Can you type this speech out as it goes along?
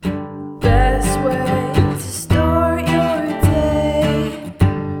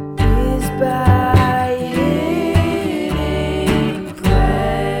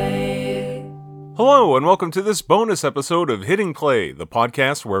and welcome to this bonus episode of Hitting Play, the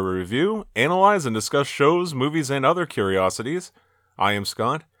podcast where we review, analyze, and discuss shows, movies, and other curiosities. I am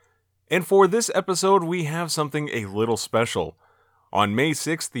Scott, and for this episode, we have something a little special. On May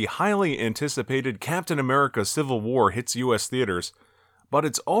 6th, the highly anticipated Captain America Civil War hits US theaters, but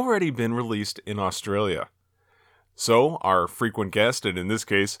it's already been released in Australia. So, our frequent guest, and in this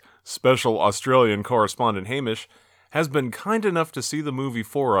case, special Australian correspondent Hamish, has been kind enough to see the movie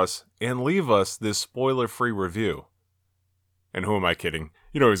for us and leave us this spoiler-free review. And who am I kidding?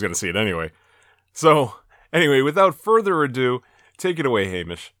 You know he's going to see it anyway. So, anyway, without further ado, take it away,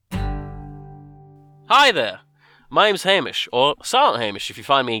 Hamish. Hi there. My name's Hamish, or Silent Hamish if you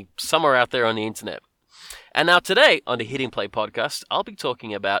find me somewhere out there on the internet. And now today, on the Hitting Play podcast, I'll be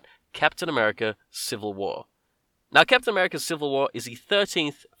talking about Captain America Civil War. Now, Captain America Civil War is the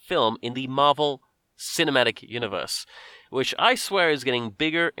 13th film in the Marvel Cinematic Universe, which I swear is getting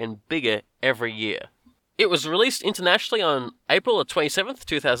bigger and bigger every year. It was released internationally on April 27th,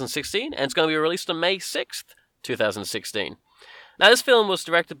 2016, and it's going to be released on May 6th, 2016. Now, this film was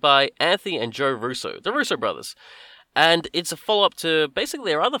directed by Anthony and Joe Russo, the Russo brothers, and it's a follow-up to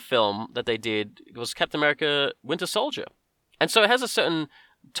basically their other film that they did. It was Captain America Winter Soldier. And so it has a certain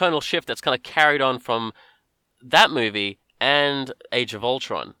tonal shift that's kind of carried on from that movie and Age of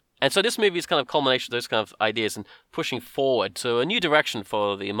Ultron. And so this movie is kind of a culmination of those kind of ideas and pushing forward to a new direction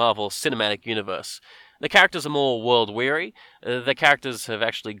for the Marvel Cinematic Universe. The characters are more world-weary, the characters have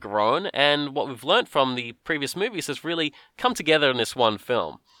actually grown, and what we've learnt from the previous movies has really come together in this one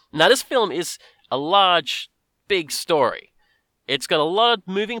film. Now, this film is a large, big story. It's got a lot of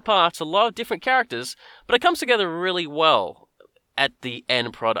moving parts, a lot of different characters, but it comes together really well at the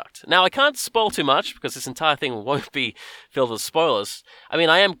end product. Now, I can't spoil too much because this entire thing won't be filled with spoilers. I mean,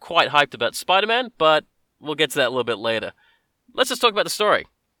 I am quite hyped about Spider-Man, but we'll get to that a little bit later. Let's just talk about the story.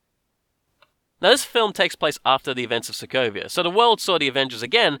 Now, this film takes place after the events of Sokovia, so the world saw the Avengers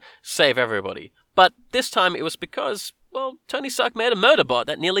again save everybody. But this time it was because, well, Tony Stark made a murder bot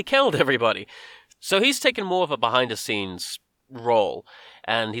that nearly killed everybody. So he's taken more of a behind-the-scenes role,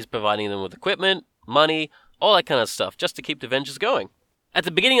 and he's providing them with equipment, money, all that kind of stuff, just to keep the Avengers going. At the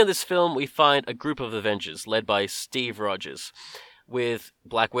beginning of this film, we find a group of Avengers led by Steve Rogers, with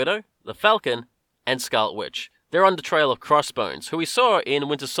Black Widow, the Falcon, and Scarlet Witch. They're on the trail of Crossbones, who we saw in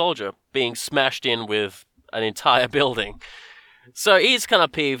Winter Soldier being smashed in with an entire building. So he's kind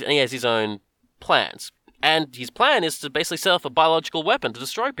of peeved, and he has his own plans. And his plan is to basically set off a biological weapon to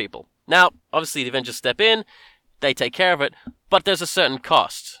destroy people. Now, obviously the Avengers step in, they take care of it, but there's a certain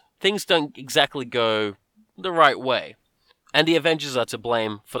cost. Things don't exactly go the right way. And the Avengers are to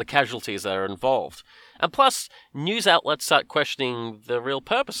blame for the casualties that are involved. And plus, news outlets start questioning the real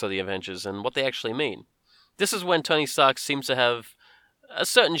purpose of the Avengers and what they actually mean. This is when Tony Stark seems to have a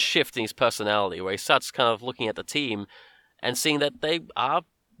certain shift in his personality, where he starts kind of looking at the team and seeing that they are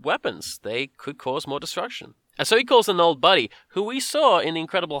weapons. They could cause more destruction. And so he calls an old buddy, who we saw in The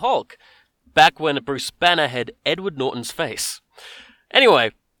Incredible Hulk, back when Bruce Banner had Edward Norton's face.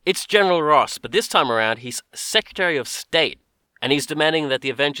 Anyway, it's General Ross, but this time around he's Secretary of State, and he's demanding that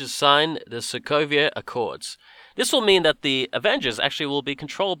the Avengers sign the Sokovia Accords. This will mean that the Avengers actually will be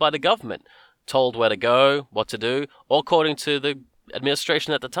controlled by the government, told where to go, what to do, all according to the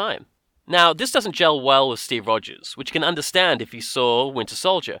administration at the time. Now, this doesn't gel well with Steve Rogers, which you can understand if you saw Winter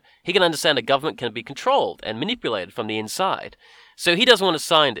Soldier. He can understand the government can be controlled and manipulated from the inside. So he doesn't want to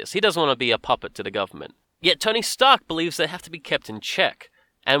sign this. He doesn't want to be a puppet to the government. Yet Tony Stark believes they have to be kept in check.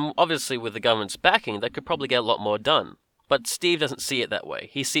 And obviously with the government's backing, they could probably get a lot more done. But Steve doesn't see it that way.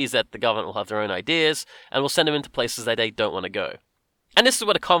 He sees that the government will have their own ideas and will send them into places that they don't want to go. And this is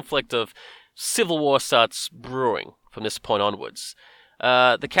where the conflict of Civil War starts brewing from this point onwards.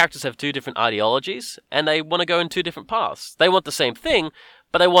 The characters have two different ideologies, and they want to go in two different paths. They want the same thing,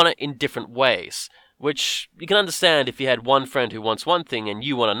 but they want it in different ways, which you can understand if you had one friend who wants one thing and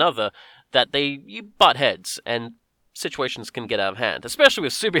you want another, that you butt heads, and situations can get out of hand. Especially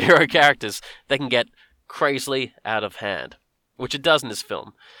with superhero characters, they can get crazily out of hand, which it does in this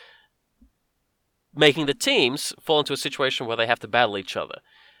film, making the teams fall into a situation where they have to battle each other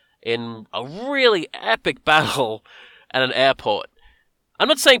in a really epic battle at an airport. I'm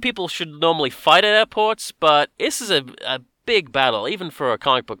not saying people should normally fight at airports, but this is a big battle, even for a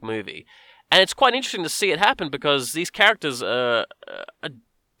comic book movie. And it's quite interesting to see it happen because these characters are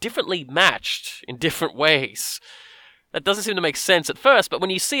differently matched in different ways. That doesn't seem to make sense at first, but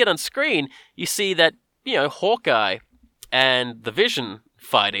when you see it on screen, you see that, Hawkeye and the Vision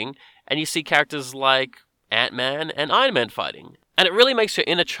fighting, and you see characters like Ant-Man and Iron Man fighting. And it really makes your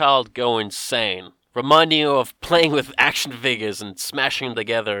inner child go insane, reminding you of playing with action figures and smashing them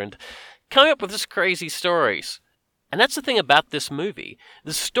together and coming up with just crazy stories. And that's the thing about this movie.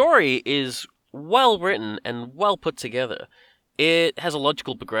 The story is well written and well put together. It has a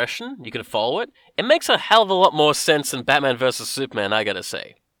logical progression. You can follow it. It makes a hell of a lot more sense than Batman vs. Superman, I gotta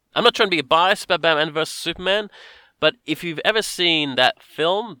say. I'm not trying to be biased about Batman vs. Superman, but if you've ever seen that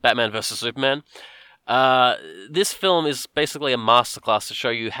film, Batman vs. Superman, this film is basically a masterclass to show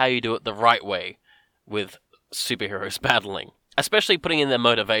you how you do it the right way with superheroes battling. Especially putting in their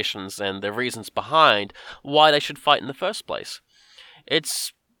motivations and their reasons behind why they should fight in the first place.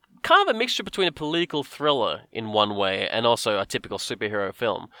 It's kind of a mixture between a political thriller in one way and also a typical superhero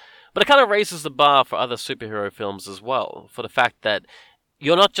film. But it kind of raises the bar for other superhero films as well, for the fact that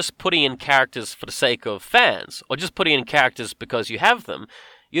you're not just putting in characters for the sake of fans, or just putting in characters because you have them.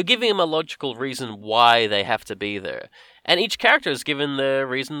 You're giving them a logical reason why they have to be there. And each character is given the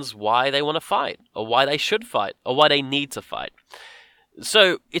reasons why they want to fight, or why they should fight, or why they need to fight.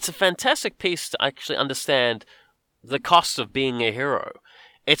 So it's a fantastic piece to actually understand the cost of being a hero.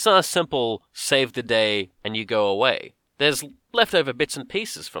 It's not a simple save the day and you go away. There's leftover bits and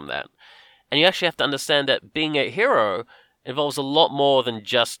pieces from that. And you actually have to understand that being a hero involves a lot more than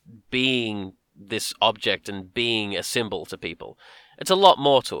just being this object and being a symbol to people. It's a lot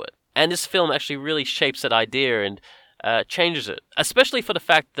more to it. And this film actually really shapes that idea and changes it. Especially for the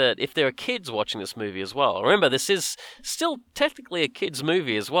fact that if there are kids watching this movie as well. Remember, this is still technically a kid's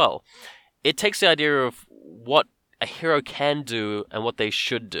movie as well. It takes the idea of what a hero can do and what they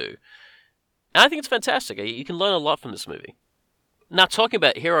should do. And I think it's fantastic. You can learn a lot from this movie. Now, talking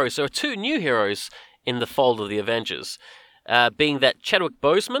about heroes, there are two new heroes in the fold of the Avengers. Being that Chadwick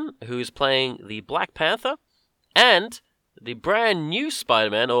Boseman, who is playing the Black Panther, and the brand new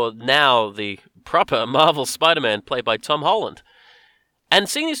Spider-Man, or now the proper Marvel Spider-Man, played by Tom Holland. And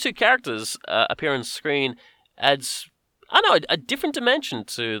seeing these two characters appear on screen adds, I don't know, a different dimension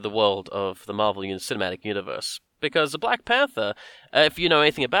to the world of the Marvel Cinematic Universe. Because the Black Panther, if you know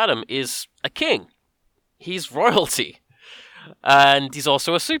anything about him, is a king. He's royalty. And he's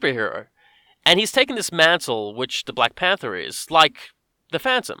also a superhero. And he's taken this mantle, which the Black Panther is, like the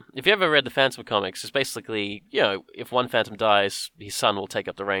Phantom. If you ever read the Phantom comics, it's basically, if one Phantom dies, his son will take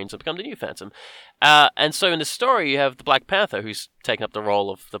up the reins and become the new Phantom. And so in the story, you have the Black Panther, who's taken up the role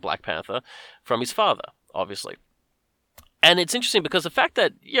of the Black Panther from his father, obviously. And it's interesting because the fact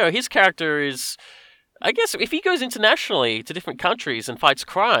that, his character is, I guess, if he goes internationally to different countries and fights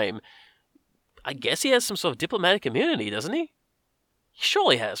crime, I guess he has some sort of diplomatic immunity, doesn't he? He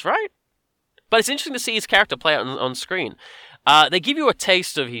surely has, right? But it's interesting to see his character play out on screen. They give you a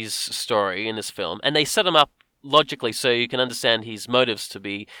taste of his story in this film, and they set him up logically so you can understand his motives to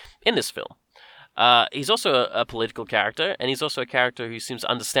be in this film. He's also a political character, and he's also a character who seems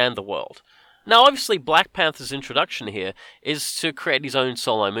to understand the world. Now, obviously, Black Panther's introduction here is to create his own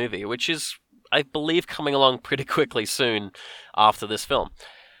solo movie, which is, I believe, coming along pretty quickly soon after this film.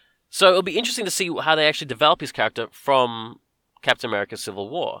 So it'll be interesting to see how they actually develop his character from Captain America Civil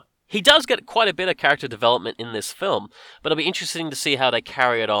War. He does get quite a bit of character development in this film, but it'll be interesting to see how they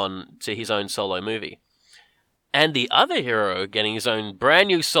carry it on to his own solo movie. And the other hero getting his own brand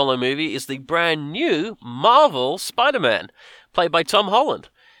new solo movie is the brand new Marvel Spider-Man, played by Tom Holland,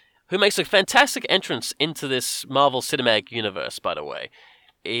 who makes a fantastic entrance into this Marvel Cinematic Universe, by the way.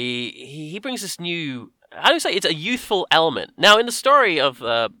 He brings this new, how do you say, it's a youthful element. Now, in the story of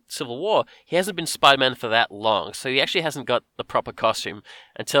Civil War, he hasn't been Spider-Man for that long, so he actually hasn't got the proper costume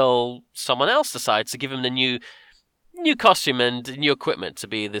until someone else decides to give him the new costume and new equipment to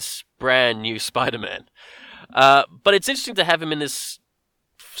be this brand new Spider-Man. But it's interesting to have him in this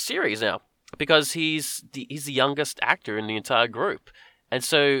series now, because he's the youngest actor in the entire group. And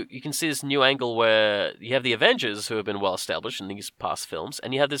so you can see this new angle where you have the Avengers, who have been well established in these past films,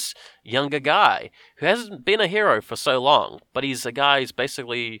 and you have this younger guy who hasn't been a hero for so long, but he's a guy who's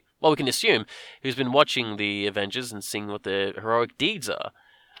basically, well, we can assume, who's been watching the Avengers and seeing what their heroic deeds are.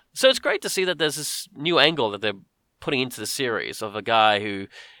 So it's great to see that there's this new angle that they're putting into the series of a guy who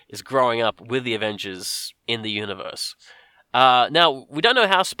is growing up with the Avengers in the universe. Now, we don't know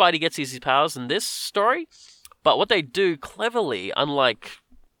how Spidey gets his powers in this story, but what they do cleverly, unlike,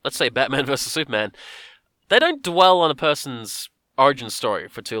 let's say, Batman vs. Superman, they don't dwell on a person's origin story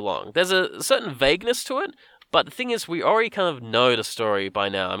for too long. There's a certain vagueness to it, but the thing is, we already kind of know the story by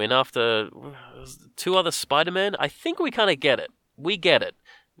now. I mean, after two other Spider-Men, I think we kind of get it. We get it.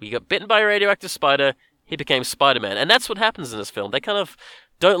 We got bitten by a radioactive spider, he became Spider-Man. And that's what happens in this film. They kind of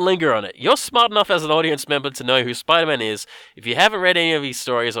don't linger on it. You're smart enough as an audience member to know who Spider-Man is. If you haven't read any of these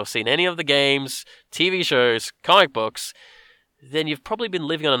stories or seen any of the games, TV shows, comic books, then you've probably been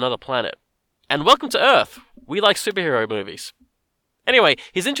living on another planet. And welcome to Earth. We like superhero movies. Anyway,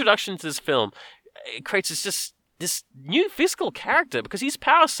 his introduction to this film creates this new physical character because his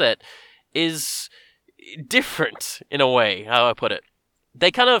power set is different in a way, how I put it.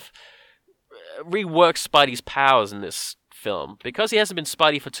 They kind of rework Spidey's powers in this film. Because he hasn't been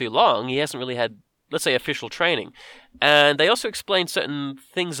Spidey for too long, he hasn't really had, let's say, official training. And they also explain certain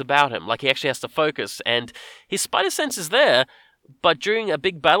things about him, like he actually has to focus, and his spider sense is there, but during a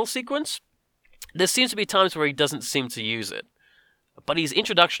big battle sequence, there seems to be times where he doesn't seem to use it. But his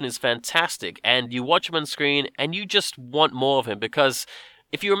introduction is fantastic, and you watch him on screen, and you just want more of him, because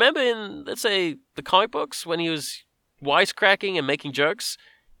if you remember in, let's say, the comic books, when he was wisecracking and making jokes,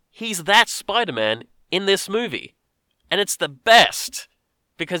 he's that Spider-Man in this movie. And it's the best,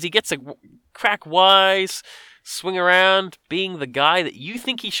 because he gets to crack wise, swing around, being the guy that you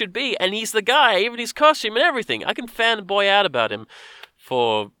think he should be, and he's the guy, even his costume and everything. I can fanboy out about him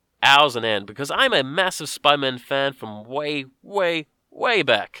for hours on end, because I'm a massive Spider-Man fan from way, way, way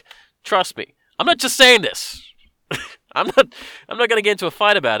back. Trust me. I'm not just saying this. I'm not going to get into a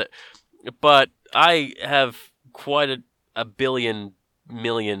fight about it, but I have quite a billion,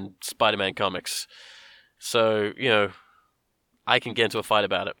 million Spider-Man comics. So, I can get into a fight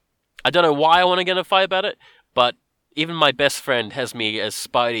about it. I don't know why I want to get in a fight about it, but even my best friend has me as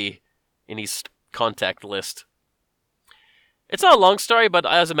Spidey in his contact list. It's not a long story, but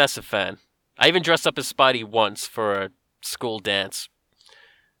I was a massive fan. I even dressed up as Spidey once for a school dance.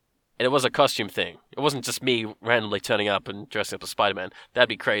 And it was a costume thing. It wasn't just me randomly turning up and dressing up as Spider-Man. That'd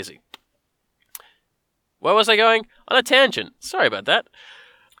be crazy. Where was I going? On a tangent. Sorry about that.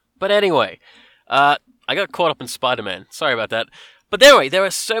 But anyway, I got caught up in Spider-Man. Sorry about that. But anyway, there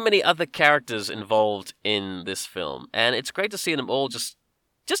are so many other characters involved in this film. And it's great to see them all just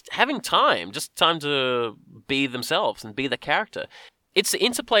having time. Just time to be themselves and be the character. It's the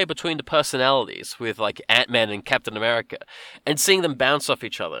interplay between the personalities with like Ant-Man and Captain America. And seeing them bounce off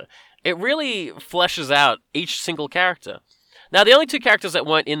each other. It really fleshes out each single character. Now, the only two characters that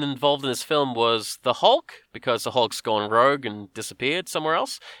weren't involved in this film was the Hulk, because the Hulk's gone rogue and disappeared somewhere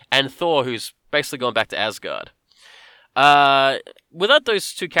else, and Thor, who's basically gone back to Asgard. Without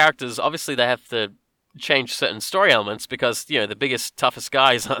those two characters, obviously they have to change certain story elements, because, the biggest, toughest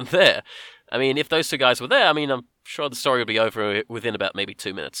guys aren't there. I mean, if those two guys were there, I'm sure the story would be over within about maybe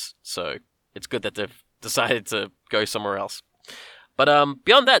 2 minutes. So it's good that they've decided to go somewhere else. But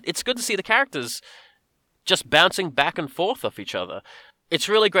beyond that, it's good to see the characters just bouncing back and forth off each other. It's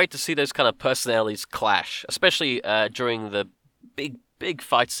really great to see those kind of personalities clash, especially during the big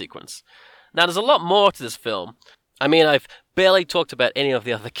fight sequence. Now, there's a lot more to this film. I mean, I've barely talked about any of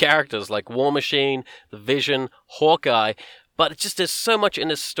the other characters, like War Machine, The Vision, Hawkeye, but it's just there's so much in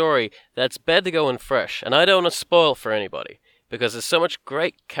this story that's better to go in fresh, and I don't want to spoil for anybody, because there's so much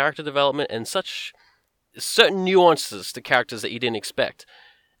great character development and such certain nuances to characters that you didn't expect.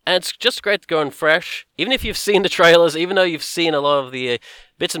 And it's just great to go in fresh, even if you've seen the trailers, even though you've seen a lot of the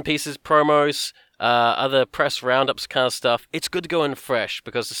bits and pieces, promos, other press roundups kind of stuff. It's good to go in fresh,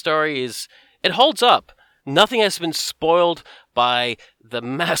 because the story it holds up. Nothing has been spoiled by the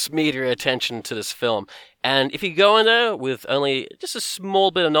mass media attention to this film. And if you go in there with only just a small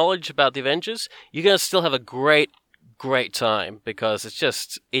bit of knowledge about the Avengers, you're going to still have a great time, because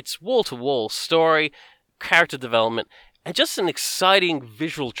it's wall-to-wall story, character development, and just an exciting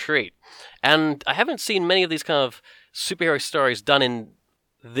visual treat. And I haven't seen many of these kind of superhero stories done in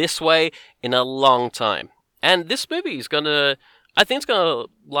this way in a long time. And this movie is I think it's going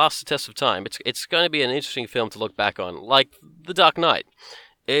to last the test of time. It's going to be an interesting film to look back on, like The Dark Knight.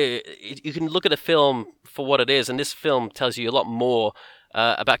 You can look at a film for what it is, and this film tells you a lot more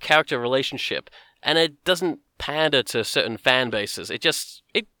about character relationship, and it doesn't pander to certain fan bases. It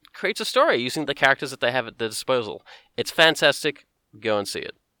creates a story using the characters that they have at their disposal. It's fantastic. Go and see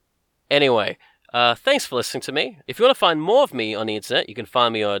it. Anyway, thanks for listening to me. If you want to find more of me on the internet, you can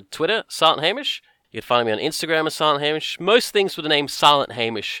find me on Twitter, Silent Hamish. You can find me on Instagram as Silent Hamish. Most things with the name Silent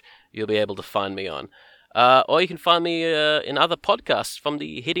Hamish, you'll be able to find me on. Or you can find me in other podcasts from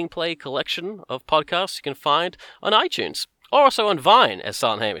the Hitting Play collection of podcasts you can find on iTunes. Or also on Vine as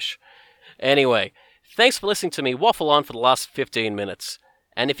Silent Hamish. Anyway, thanks for listening to me waffle on for the last 15 minutes.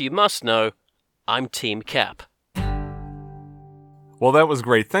 And if you must know, I'm Team Cap. Well, that was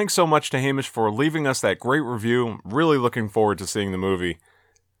great. Thanks so much to Hamish for leaving us that great review. Really looking forward to seeing the movie.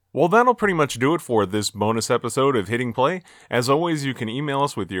 Well, that'll pretty much do it for this bonus episode of Hitting Play. As always, you can email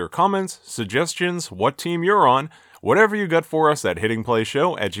us with your comments, suggestions, what team you're on, whatever you got for us at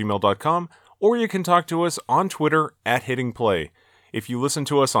hittingplayshow@gmail.com, or you can talk to us on Twitter @hittingplay. If you listen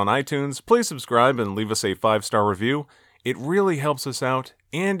to us on iTunes, please subscribe and leave us a 5-star review. It really helps us out,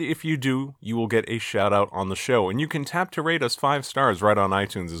 and if you do, you will get a shout out on the show, and you can tap to rate us 5 stars right on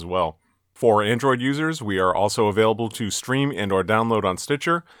iTunes as well. For Android users, we are also available to stream and or download on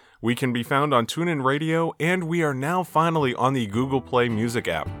Stitcher. We can be found on TuneIn Radio, and we are now finally on the Google Play Music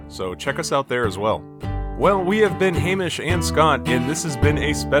app, so check us out there as well. Well, we have been Hamish and Scott, and this has been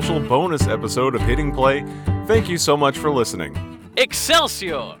a special bonus episode of Hitting Play. Thank you so much for listening.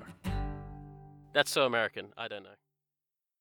 Excelsior! That's so American. I don't know.